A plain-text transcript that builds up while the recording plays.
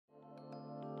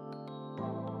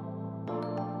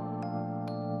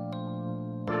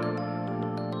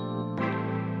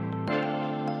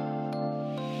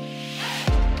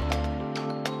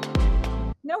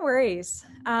No worries.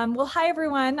 Well, hi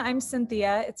everyone, I'm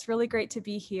Cynthia. It's really great to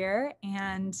be here,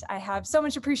 and I have so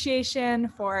much appreciation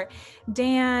for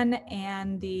Dan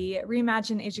and the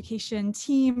Reimagine Education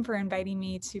team for inviting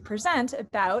me to present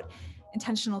about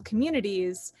intentional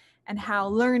communities and how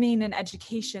learning and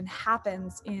education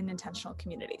happens in intentional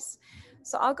communities.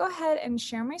 So I'll go ahead and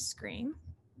share my screen.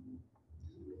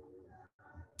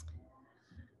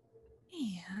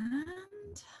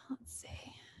 And let's see.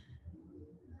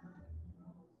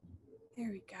 There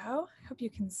we go. Hope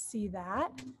you can see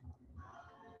that.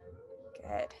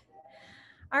 Good.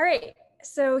 All right.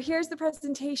 So here's the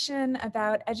presentation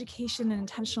about education and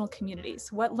intentional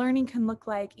communities, what learning can look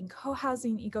like in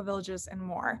co-housing, eco-villages, and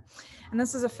more. And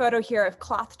this is a photo here of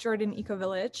Cloth Jordan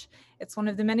Eco-Village. It's one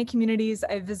of the many communities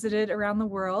I've visited around the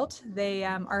world. They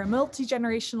are a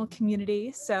multi-generational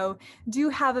community, so do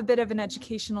have a bit of an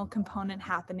educational component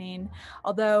happening.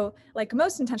 Although, like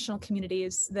most intentional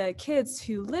communities, the kids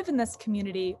who live in this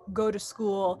community go to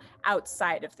school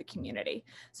outside of the community.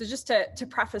 So just to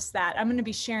preface that, I'm going to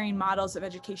be sharing models of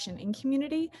education in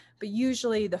community, but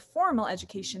usually the formal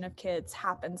education of kids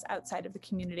happens outside of the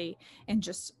community in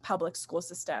just public school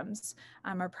systems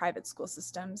or private school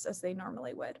systems as they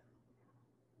normally would.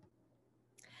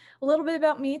 A little bit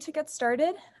about me to get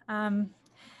started.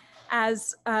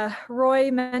 As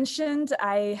Roy mentioned,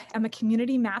 I am a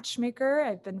community matchmaker.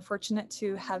 I've been fortunate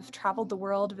to have traveled the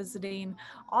world visiting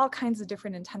all kinds of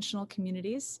different intentional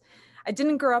communities. I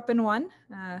didn't grow up in one.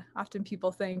 Often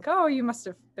people think, oh, you must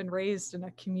have been raised in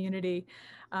a community.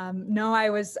 No,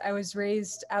 I was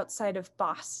raised outside of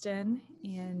Boston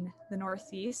in the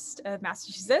Northeast of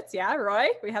Massachusetts. Yeah, Roy,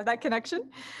 we have that connection.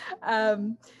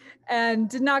 And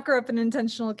did not grow up in an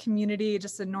intentional community,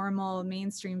 just a normal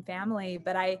mainstream family.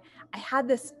 But I had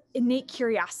this innate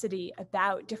curiosity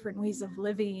about different ways of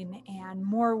living and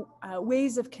more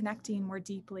ways of connecting more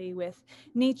deeply with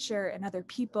nature and other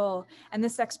people. And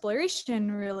this exploration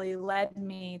really led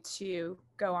me to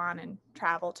go on and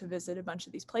travel to visit a bunch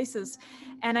of these places.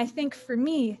 And I think for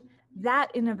me,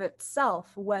 that in of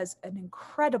itself was an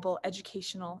incredible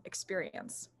educational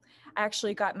experience. I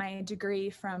actually got my degree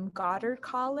from Goddard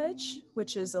College,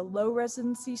 which is a low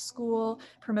residency school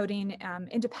promoting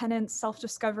independent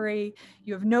self-discovery.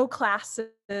 You have no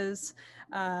classes.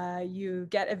 You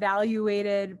get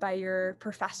evaluated by your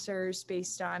professors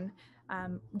based on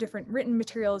different written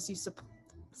materials you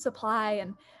supply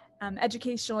and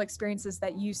educational experiences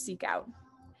that you seek out.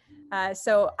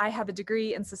 So I have a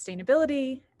degree in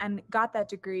sustainability and got that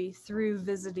degree through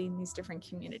visiting these different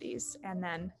communities and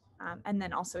then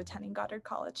also attending Goddard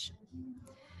College.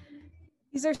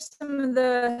 These are some of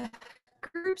the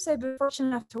groups I've been fortunate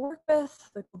enough to work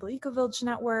with. The Global Eco-Village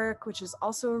Network, which is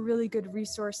also a really good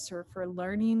resource for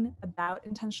learning about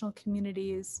intentional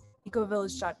communities.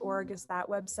 Ecovillage.org is that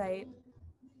website.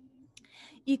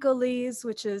 EcoLease,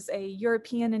 which is a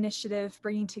European initiative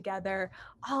bringing together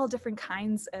all different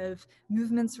kinds of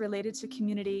movements related to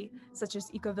community, such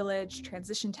as Eco-Village,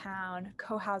 Transition Town,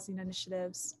 co-housing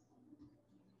initiatives.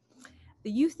 The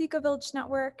Youth Eco-Village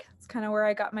Network, it's kind of where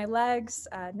I got my legs.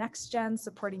 Next Gen,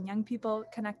 supporting young people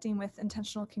connecting with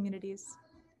intentional communities.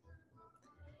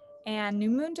 And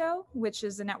New Mundo, which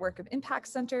is a network of impact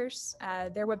centers.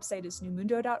 Their website is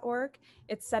newmundo.org.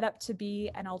 It's set up to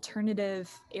be an alternative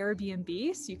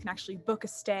Airbnb, so you can actually book a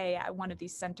stay at one of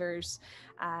these centers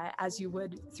as you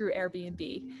would through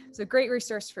Airbnb. So a great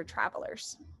resource for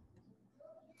travelers.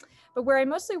 But where I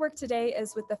mostly work today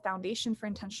is with the Foundation for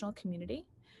Intentional Community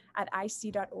at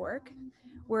ic.org.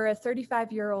 We're a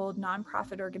 35-year-old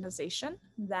nonprofit organization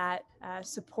that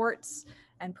supports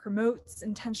and promotes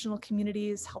intentional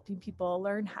communities, helping people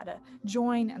learn how to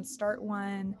join and start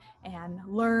one and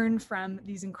learn from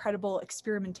these incredible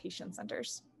experimentation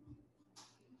centers.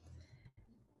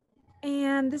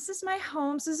 And this is my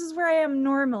home. So this is where I am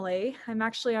normally. I'm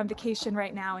actually on vacation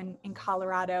right now in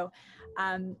Colorado,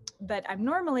 but I'm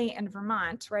normally in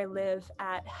Vermont, where I live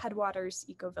at Headwaters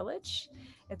Eco-Village.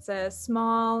 It's a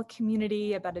small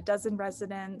community, about a dozen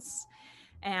residents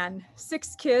and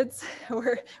 6 kids.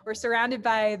 We're surrounded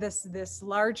by this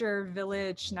larger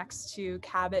village next to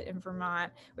Cabot in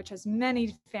Vermont, which has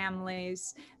many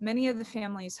families. Many of the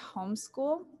families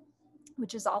homeschool,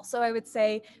 which is also, I would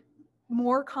say,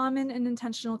 more common in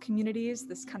intentional communities,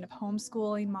 this kind of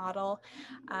homeschooling model.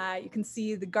 You can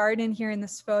see the garden here in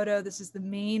this photo. This is the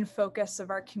main focus of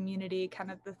our community,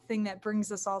 kind of the thing that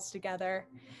brings us all together.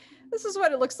 This is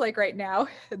what it looks like right now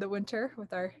in the winter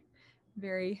with our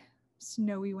very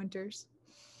snowy winters.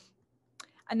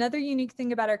 Another unique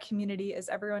thing about our community is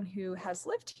everyone who has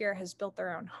lived here has built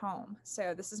their own home.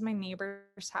 So this is my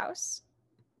neighbor's house.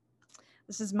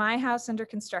 This is my house under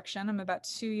construction. I'm about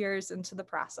 2 years into the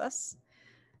process.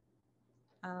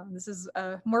 This is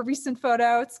a more recent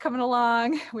photo. It's coming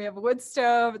along. We have a wood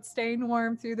stove. It's staying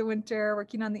warm through the winter,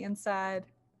 working on the inside.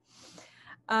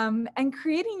 And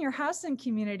creating your house and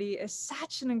community is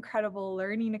such an incredible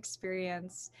learning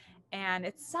experience, and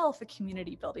itself a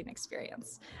community building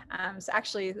experience. So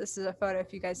actually, this is a photo,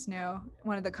 if you guys know,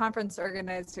 one of the conference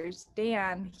organizers,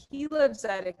 Dan, he lives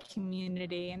at a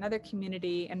community, another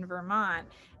community in Vermont,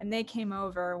 and they came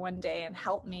over one day and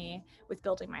helped me with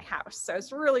building my house. So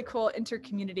it's really cool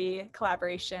inter-community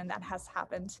collaboration that has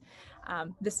happened.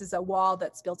 This is a wall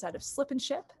that's built out of slip and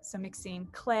chip, so mixing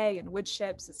clay and wood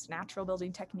chips. It's a natural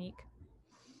building technique.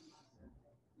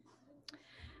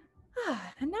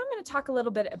 And now I'm going to talk a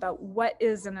little bit about what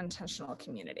is an intentional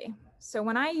community. So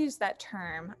when I use that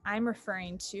term, I'm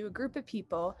referring to a group of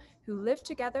people who live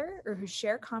together or who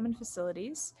share common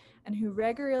facilities and who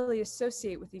regularly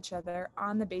associate with each other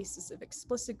on the basis of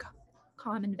explicit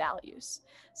common values.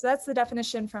 So that's the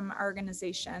definition from our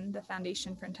organization, the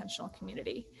Foundation for Intentional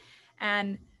Community.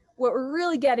 And what we're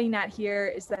really getting at here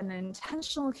is that an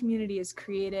intentional community is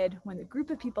created when the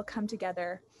group of people come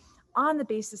together on the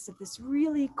basis of this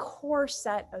really core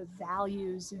set of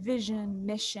values, vision,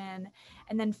 mission,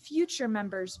 and then future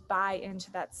members buy into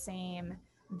that same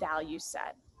value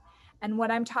set. And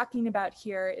what I'm talking about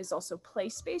here is also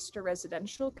place-based or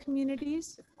residential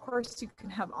communities. Of course, you can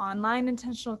have online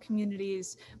intentional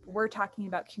communities, but we're talking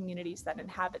about communities that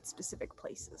inhabit specific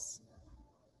places.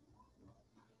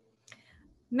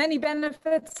 Many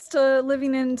benefits to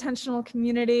living in intentional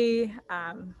community.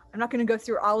 I'm not going to go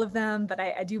through all of them, but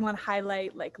I do want to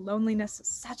highlight, like, loneliness is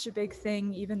such a big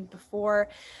thing. Even before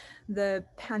the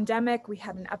pandemic, we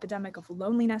had an epidemic of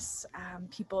loneliness,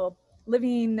 people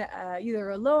living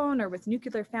either alone or with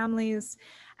nuclear families.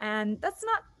 And that's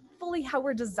not fully how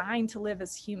we're designed to live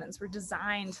as humans. We're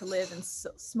designed to live in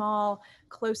small,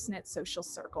 close-knit social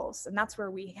circles. And that's where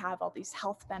we have all these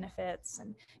health benefits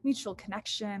and mutual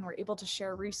connection. We're able to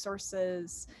share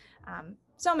resources,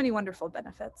 so many wonderful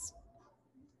benefits.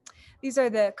 These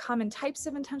are the common types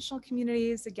of intentional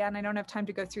communities. Again, I don't have time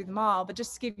to go through them all, but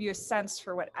just to give you a sense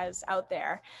for what is out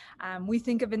there. We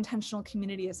think of intentional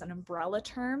community as an umbrella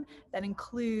term that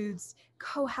includes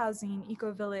co-housing,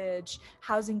 eco-village,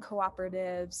 housing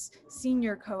cooperatives,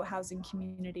 senior co-housing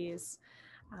communities,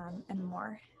 and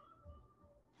more.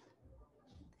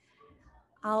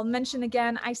 I'll mention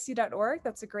again ic.org.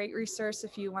 That's a great resource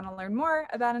if you want to learn more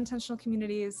about intentional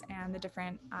communities and the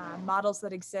different models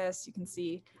that exist. You can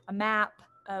see a map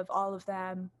of all of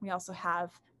them. We also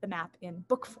have the map in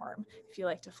book form if you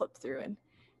like to flip through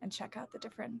and check out the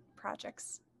different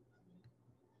projects.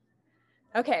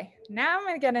 Okay, now I'm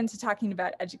going to get into talking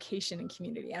about education and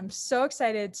community. I'm so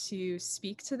excited to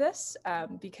speak to this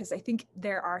because I think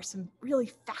there are some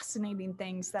really fascinating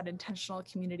things that intentional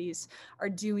communities are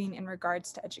doing in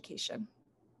regards to education.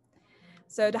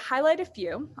 So to highlight a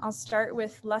few, I'll start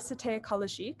with La Cité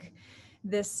Écologique.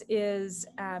 This is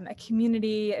a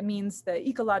community, it means the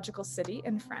ecological city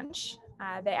in French.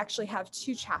 They actually have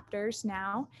 2 chapters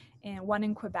now, and one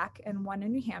in Quebec and one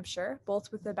in New Hampshire,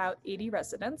 both with about 80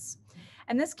 residents.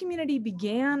 And this community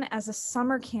began as a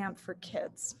summer camp for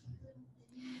kids.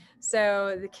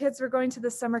 So the kids were going to the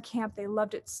summer camp. They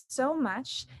loved it so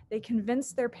much, they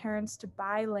convinced their parents to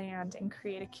buy land and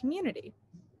create a community.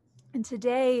 And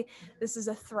today, this is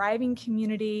a thriving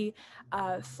community,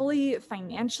 fully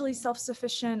financially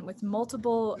self-sufficient with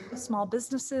multiple small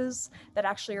businesses that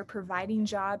actually are providing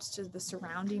jobs to the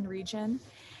surrounding region.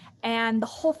 And the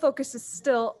whole focus is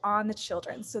still on the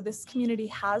children. So this community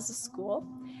has a school.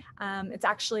 It's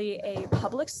actually a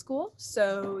public school.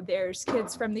 So there's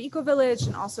kids from the eco-village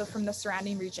and also from the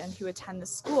surrounding region who attend the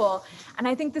school. And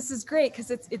I think this is great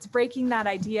because it's breaking that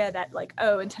idea that, like,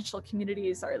 oh, intentional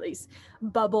communities are at least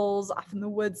bubbles off in the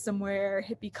woods somewhere,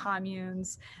 hippie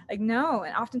communes. Like, no,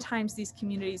 and oftentimes these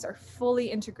communities are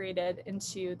fully integrated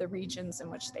into the regions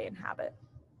in which they inhabit.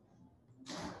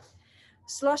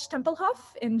 Schloss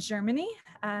Tempelhof in Germany.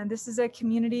 This is a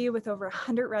community with over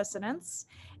 100 residents,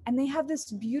 and they have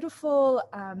this beautiful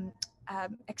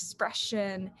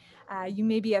expression. You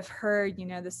maybe have heard,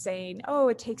 the saying, oh,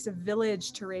 it takes a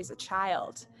village to raise a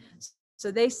child.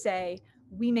 So they say,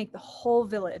 we make the whole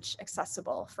village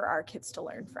accessible for our kids to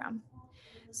learn from.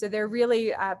 So they're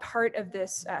really part of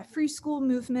this free school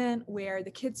movement where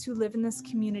the kids who live in this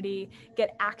community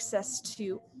get access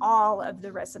to all of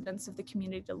the residents of the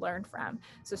community to learn from.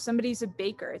 So if somebody's a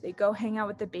baker, they go hang out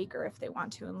with the baker if they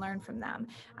want to and learn from them.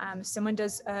 If someone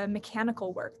does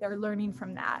mechanical work, they're learning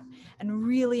from that and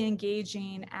really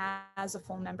engaging as a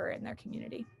full member in their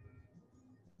community.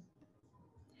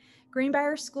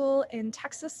 Greenbrier School in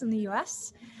Texas in the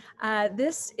US.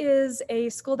 This is a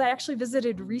school that I actually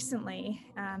visited recently,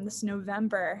 this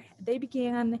November. They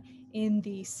began in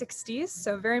the 60s,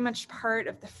 so very much part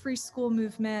of the free school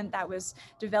movement that was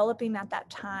developing at that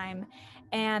time.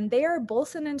 And they are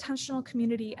both an intentional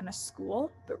community and a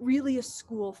school, but really a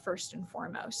school first and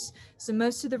foremost. So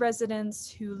most of the residents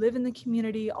who live in the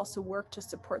community also work to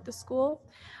support the school.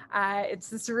 It's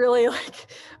this really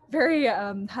very,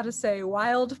 how to say,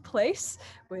 wild place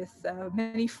with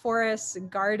many forests and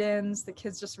gardens. The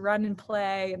kids just run and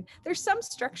play. And there's some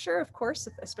structure, of course,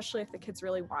 especially if the kids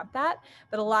really want that.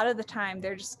 But a lot of the time,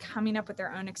 they're just coming up with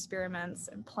their own experiments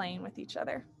and playing with each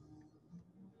other.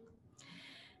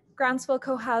 Groundswell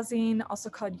Co-housing, also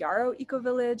called Yarrow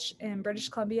Eco-Village in British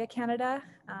Columbia, Canada.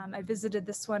 I visited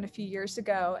this one a few years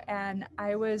ago, and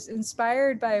I was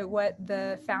inspired by what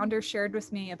the founder shared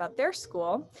with me about their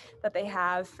school that they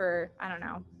have for, I don't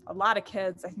know, a lot of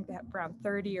kids. I think they have around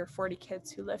 30 or 40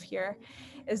 kids who live here,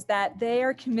 is that they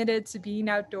are committed to being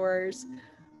outdoors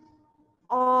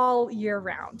all year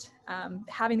round,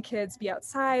 having the kids be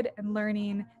outside and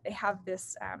learning. They have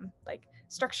this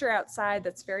structure outside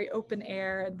that's very open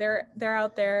air. They're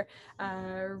out there,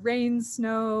 rain,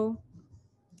 snow,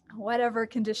 whatever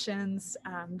conditions,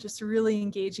 just really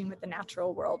engaging with the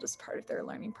natural world as part of their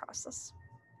learning process.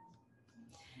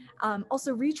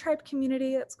 Also Retribe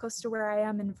community that's close to where I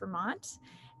am in Vermont.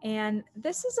 And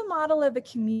this is a model of a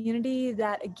community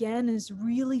that, again, is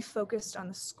really focused on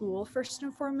the school first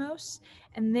and foremost.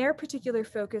 And their particular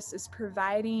focus is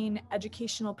providing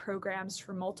educational programs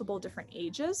for multiple different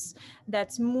ages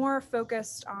that's more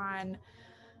focused on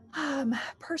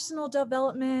personal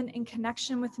development in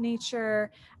connection with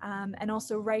nature, and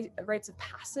also rites of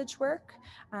passage work.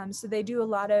 So they do a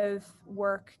lot of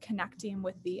work connecting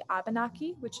with the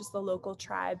Abenaki, which is the local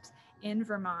tribes in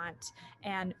Vermont,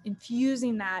 and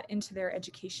infusing that into their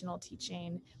educational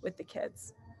teaching with the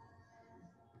kids.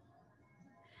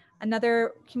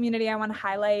 Another community I want to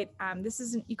highlight, this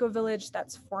is an eco-village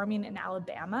that's forming in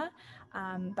Alabama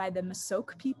by the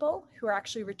Masoke people, who are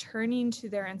actually returning to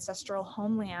their ancestral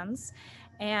homelands.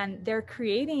 And they're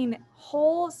creating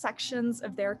whole sections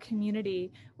of their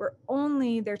community where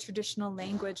only their traditional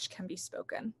language can be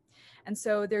spoken. And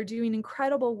so they're doing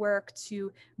incredible work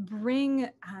to bring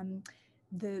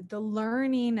the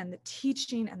learning and the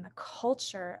teaching and the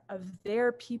culture of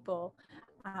their people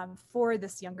for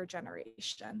this younger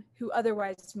generation who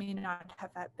otherwise may not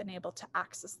have been able to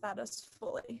access that as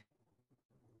fully.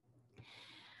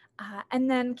 And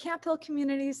then Camp Hill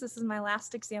Communities, this is my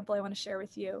last example I want to share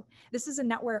with you. This is a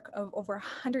network of over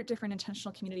 100 different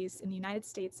intentional communities in the United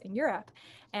States and Europe,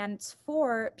 and it's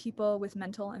for people with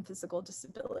mental and physical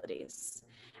disabilities.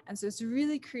 And so it's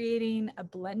really creating a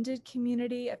blended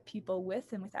community of people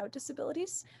with and without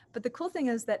disabilities. But the cool thing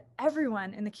is that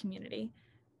everyone in the community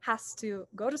has to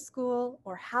go to school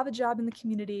or have a job in the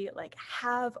community, like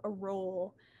have a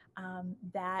role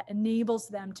that enables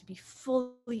them to be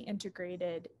fully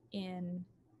integrated in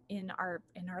our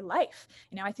life.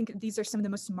 You know, I think these are some of the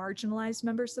most marginalized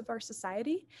members of our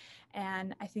society,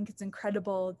 and I think it's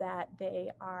incredible that they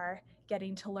are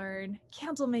getting to learn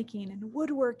candle making and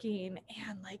woodworking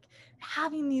and like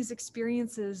having these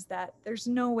experiences that there's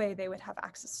no way they would have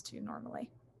access to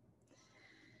normally.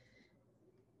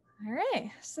 All right,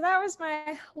 so that was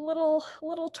my little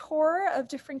tour of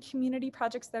different community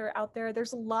projects that are out there.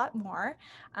 There's a lot more.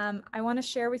 I want to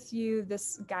share with you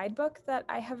this guidebook that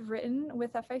I have written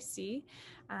with FIC.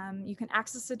 You can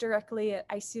access it directly at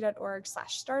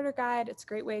ic.org/starterguide. It's a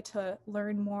great way to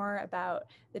learn more about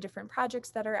the different projects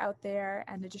that are out there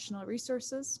and additional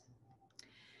resources.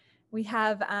 We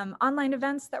have online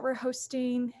events that we're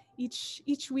hosting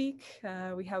each week.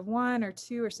 We have 1 or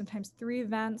 2 or sometimes 3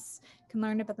 events. You can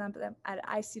learn about them at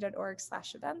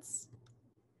ic.org/events.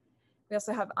 We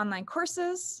also have online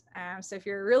courses. So if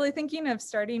you're really thinking of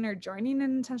starting or joining an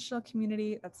intentional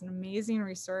community, that's an amazing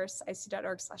resource,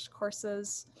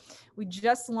 ic.org/courses. We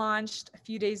just launched a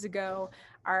few days ago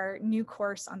our new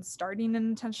course on starting an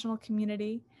intentional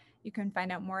community. You can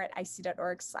find out more at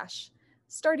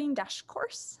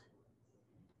ic.org/starting-course.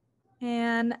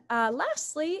 And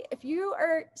lastly, if you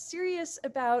are serious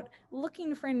about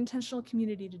looking for an intentional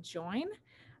community to join,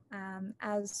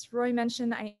 as Roy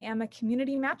mentioned, I am a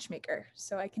community matchmaker,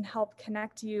 so I can help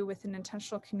connect you with an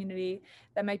intentional community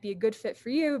that might be a good fit for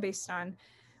you based on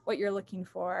what you're looking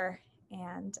for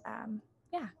and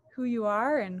yeah, who you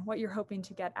are and what you're hoping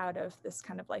to get out of this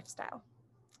kind of lifestyle.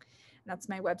 And that's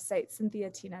my website,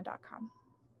 cynthiatina.com.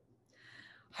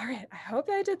 All right, I hope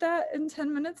I did that in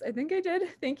 10 minutes. I think I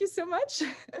did. Thank you so much.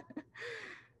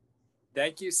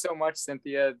 Thank you so much,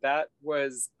 Cynthia. That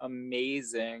was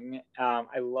amazing.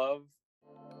 I love